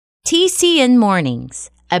TCN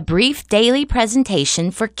Mornings, a brief daily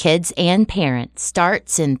presentation for kids and parents,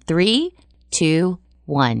 starts in 3, 2,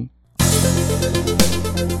 1. The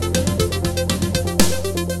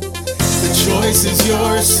choice is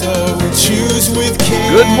yours, so choose with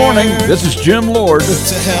care. Good morning, this is Jim Lord.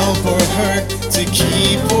 To help or hurt, to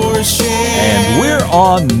keep or share. And we're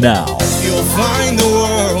on now. You'll find the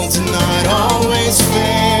world's not always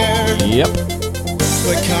fair. Yep.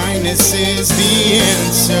 But kindness is the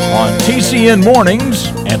answer. On TCN Mornings,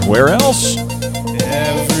 and where else?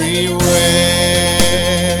 Everywhere.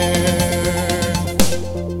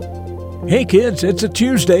 Hey kids, it's a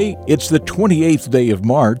Tuesday. It's the 28th day of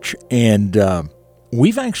March, and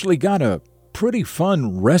we've actually got a pretty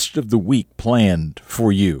fun rest of the week planned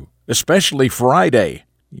for you, especially Friday.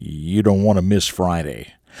 You don't want to miss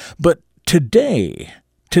Friday. But today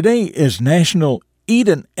is National Eat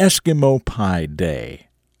an Eskimo Pie Day,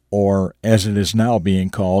 or as it is now being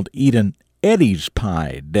called, Eat an Eddie's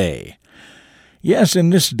Pie Day. Yes, in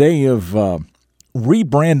this day of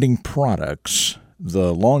rebranding products,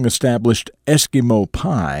 the long-established Eskimo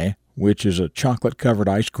pie, which is a chocolate-covered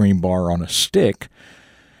ice cream bar on a stick,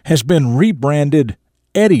 has been rebranded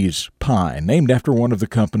Eddie's Pie, named after one of the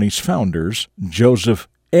company's founders, Joseph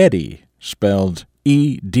Eddy, spelled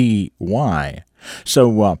E-D-Y.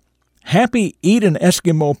 So, happy Eat an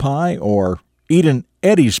Eskimo Pie or Eat an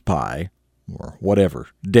Eddie's Pie, or whatever,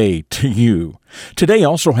 day to you. Today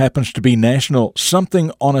also happens to be National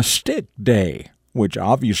Something on a Stick Day, which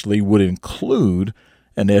obviously would include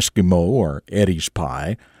an Eskimo or Eddie's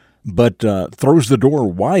Pie, but throws the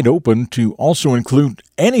door wide open to also include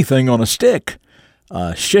anything on a stick,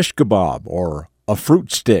 shish kebab or a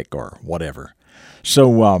fruit stick or whatever.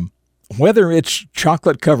 So, whether it's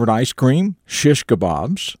chocolate-covered ice cream, shish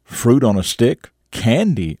kebabs, fruit on a stick,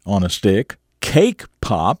 candy on a stick, cake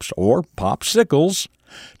pops, or popsicles,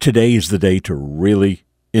 today is the day to really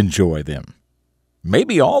enjoy them.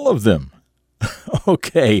 Maybe all of them.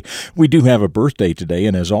 Okay, we do have a birthday today,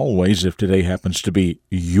 and as always, if today happens to be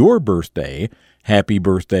your birthday, happy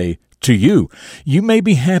birthday to you. You may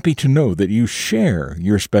be happy to know that you share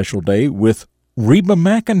your special day with Reba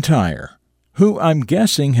McEntire, who I'm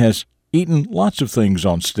guessing has eaten lots of things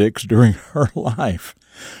on sticks during her life.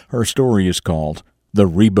 Her story is called The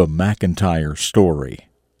Reba McEntire Story,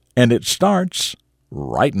 and it starts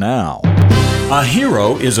right now. A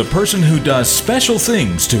hero is a person who does special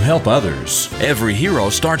things to help others. Every hero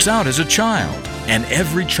starts out as a child, and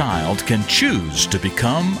every child can choose to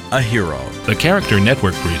become a hero. The Character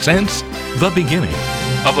Network presents The Beginning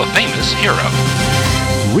of a Famous Hero.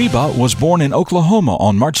 Reba was born in Oklahoma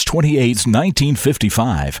on March 28,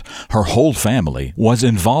 1955. Her whole family was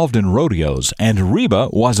involved in rodeos, and Reba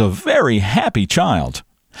was a very happy child.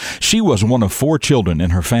 She was one of 4 children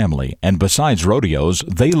in her family, and besides rodeos,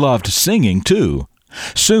 they loved singing too.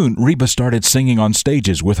 Soon, Reba started singing on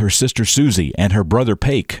stages with her sister Susie and her brother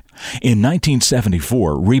Paik. In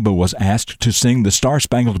 1974, Reba was asked to sing the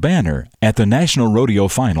Star-Spangled Banner at the National Rodeo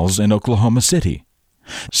Finals in Oklahoma City.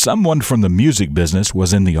 Someone from the music business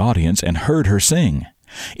was in the audience and heard her sing.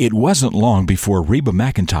 It wasn't long before Reba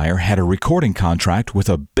McEntire had a recording contract with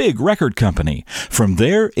a big record company. From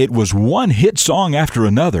there, it was one hit song after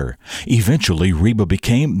another. Eventually, Reba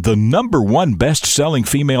became the #1 best-selling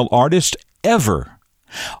female artist ever.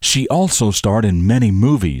 She also starred in many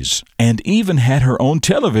movies and even had her own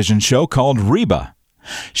television show called Reba.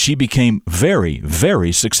 She became very,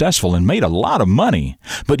 very successful and made a lot of money.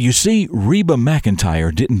 But you see, Reba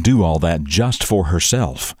McEntire didn't do all that just for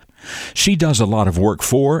herself. She does a lot of work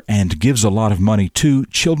for and gives a lot of money to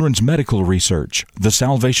children's medical research, the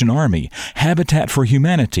Salvation Army, Habitat for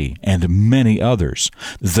Humanity, and many others.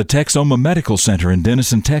 The Texoma Medical Center in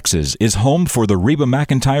Denison, Texas, is home for the Reba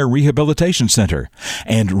McEntire Rehabilitation Center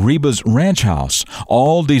and Reba's Ranch House,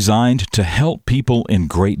 all designed to help people in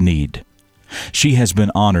great need. She has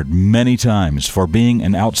been honored many times for being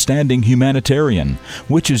an outstanding humanitarian,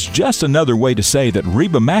 which is just another way to say that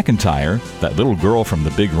Reba McEntire, that little girl from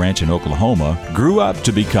the big ranch in Oklahoma, grew up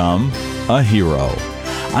to become a hero.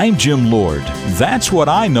 I'm Jim Lord. That's what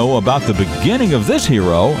I know about the beginning of this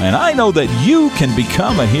hero, and I know that you can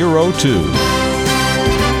become a hero too.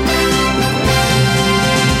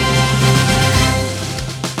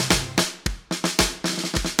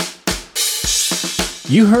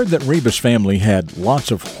 You heard that Reba's family had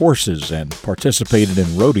lots of horses and participated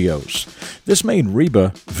in rodeos. This made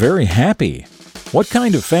Reba very happy. What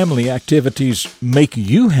kind of family activities make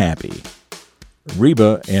you happy?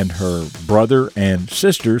 Reba and her brother and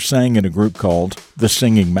sister sang in a group called the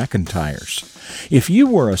Singing McEntires. If you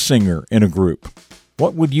were a singer in a group,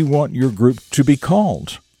 what would you want your group to be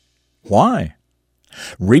called? Why?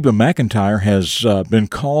 Reba McEntire has been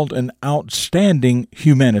called an outstanding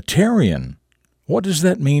humanitarian. What does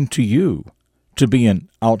that mean to you, to be an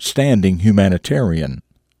outstanding humanitarian?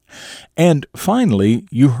 And finally,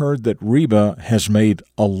 you heard that Reba has made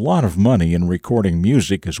a lot of money in recording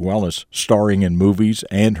music as well as starring in movies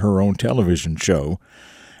and her own television show,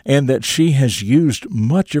 and that she has used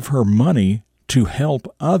much of her money to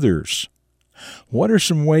help others. What are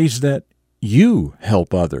some ways that you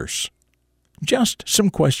help others? Just some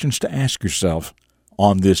questions to ask yourself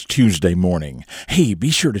on this Tuesday morning. Hey, be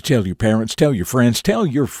sure to tell your parents, tell your friends, tell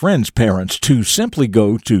your friends' parents to simply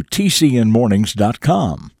go to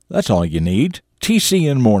tcnmornings.com. That's all you need,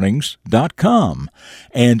 tcnmornings.com,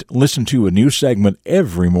 and listen to a new segment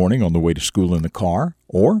every morning on the way to school in the car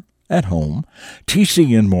or at home,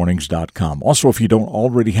 tcnmornings.com. Also, if you don't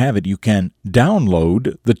already have it, you can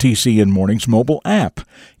download the TCN Mornings mobile app.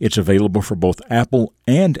 It's available for both Apple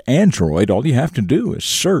and Android. All you have to do is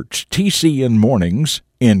search TCN Mornings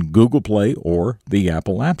in Google Play or the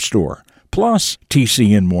Apple App Store. Plus,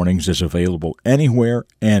 TCN Mornings is available anywhere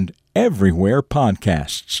and everywhere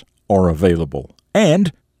podcasts are available.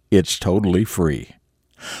 And it's totally free.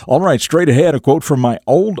 All right, straight ahead, a quote from my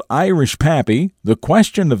old Irish pappy, the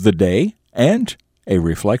question of the day, and a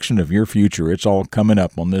reflection of your future. It's all coming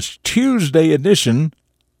up on this Tuesday edition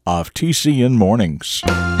of TCN Mornings.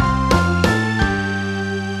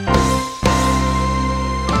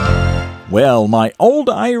 Well, my old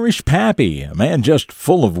Irish pappy, a man just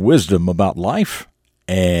full of wisdom about life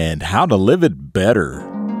and how to live it better.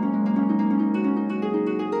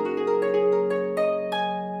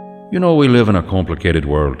 You know, we live in a complicated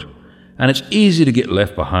world, and it's easy to get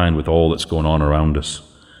left behind with all that's going on around us.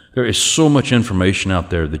 There is so much information out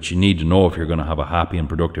there that you need to know if you're going to have a happy and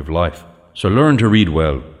productive life. So learn to read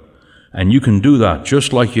well. And you can do that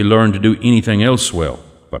just like you learn to do anything else well,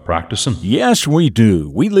 by practicing. Yes, we do.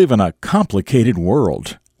 We live in a complicated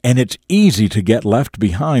world, and it's easy to get left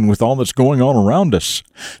behind with all that's going on around us.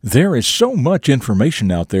 There is so much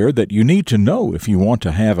information out there that you need to know if you want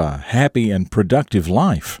to have a happy and productive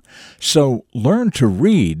life. So learn to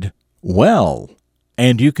read well,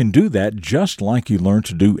 and you can do that just like you learn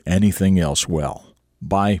to do anything else well,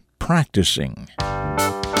 by practicing.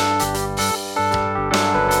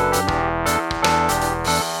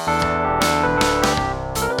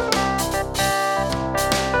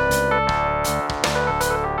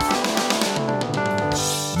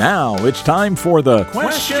 Now it's time for the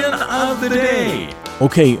question of the day.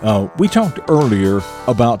 Okay, we talked earlier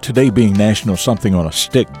about today being National Something on a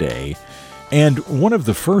Stick Day, and one of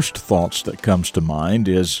the first thoughts that comes to mind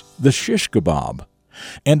is the shish kebab.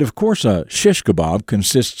 And of course, a shish kebab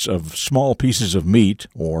consists of small pieces of meat,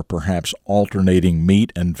 or perhaps alternating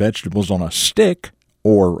meat and vegetables on a stick,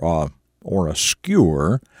 or a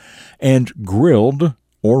skewer, and grilled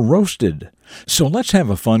or roasted. So let's have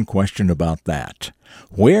a fun question about that.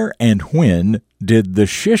 Where and when did the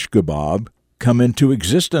shish kebab come into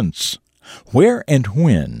existence? Where and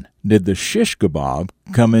when did the shish kebab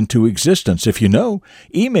come into existence? If you know,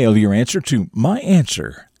 email your answer to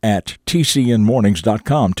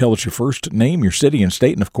myanswer@tcnmornings.com. Tell us your first name, your city and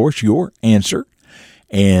state, and of course your answer.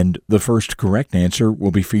 And the first correct answer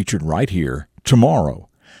will be featured right here tomorrow.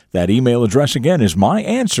 That email address again is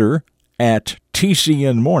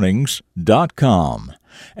myanswer@tcnmornings.com.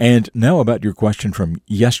 And now about your question from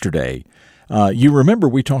yesterday. You remember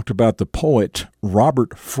we talked about the poet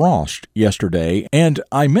Robert Frost yesterday, and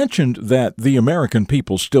I mentioned that the American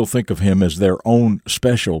people still think of him as their own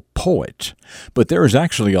special poet. But there is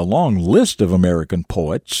actually a long list of American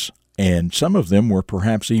poets, and some of them were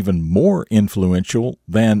perhaps even more influential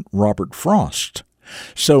than Robert Frost.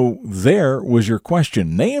 So there was your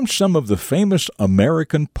question. Name some of the famous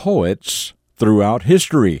American poets throughout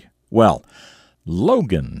history. Well,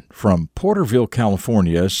 Logan from Porterville,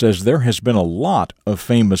 California, says there has been a lot of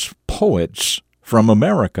famous poets from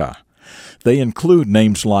America. They include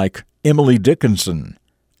names like Emily Dickinson,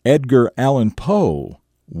 Edgar Allan Poe,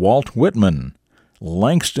 Walt Whitman,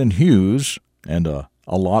 Langston Hughes, and a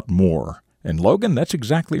lot more. And Logan, that's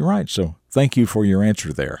exactly right, so thank you for your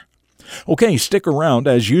answer there. Okay, stick around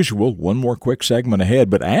as usual, one more quick segment ahead,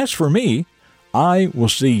 but as for me, I will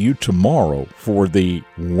see you tomorrow for the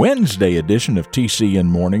Wednesday edition of TCN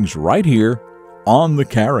Mornings right here on the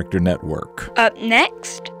Character Network. Up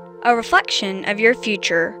next, a reflection of your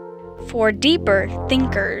future for deeper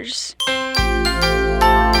thinkers.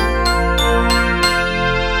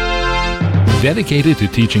 Dedicated to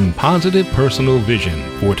teaching positive personal vision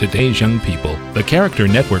for today's young people, the Character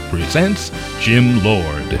Network presents Jim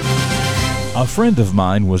Lord. A friend of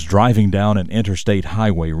mine was driving down an interstate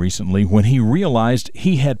highway recently when he realized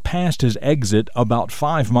he had passed his exit about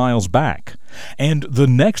 5 miles back, and the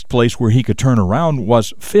next place where he could turn around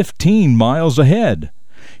was 15 miles ahead.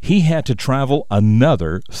 He had to travel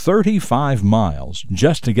another 35 miles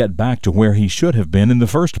just to get back to where he should have been in the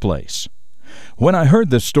first place. When I heard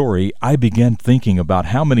this story, I began thinking about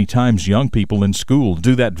how many times young people in school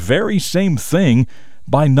do that very same thing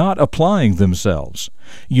by not applying themselves.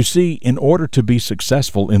 You see, in order to be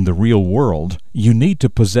successful in the real world, you need to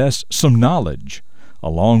possess some knowledge,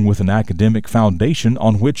 along with an academic foundation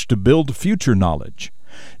on which to build future knowledge.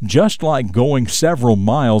 Just like going several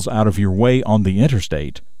miles out of your way on the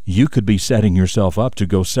interstate, you could be setting yourself up to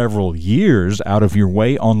go several years out of your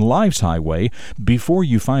way on life's highway before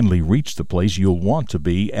you finally reach the place you'll want to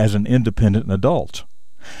be as an independent adult.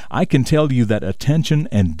 I can tell you that attention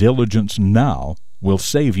and diligence now will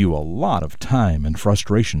save you a lot of time and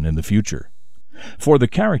frustration in the future. For the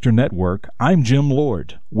Character Network, I'm Jim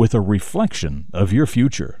Lord, with a reflection of your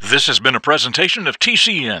future. This has been a presentation of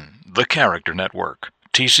TCN, the Character Network.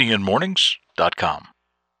 TCNMornings.com.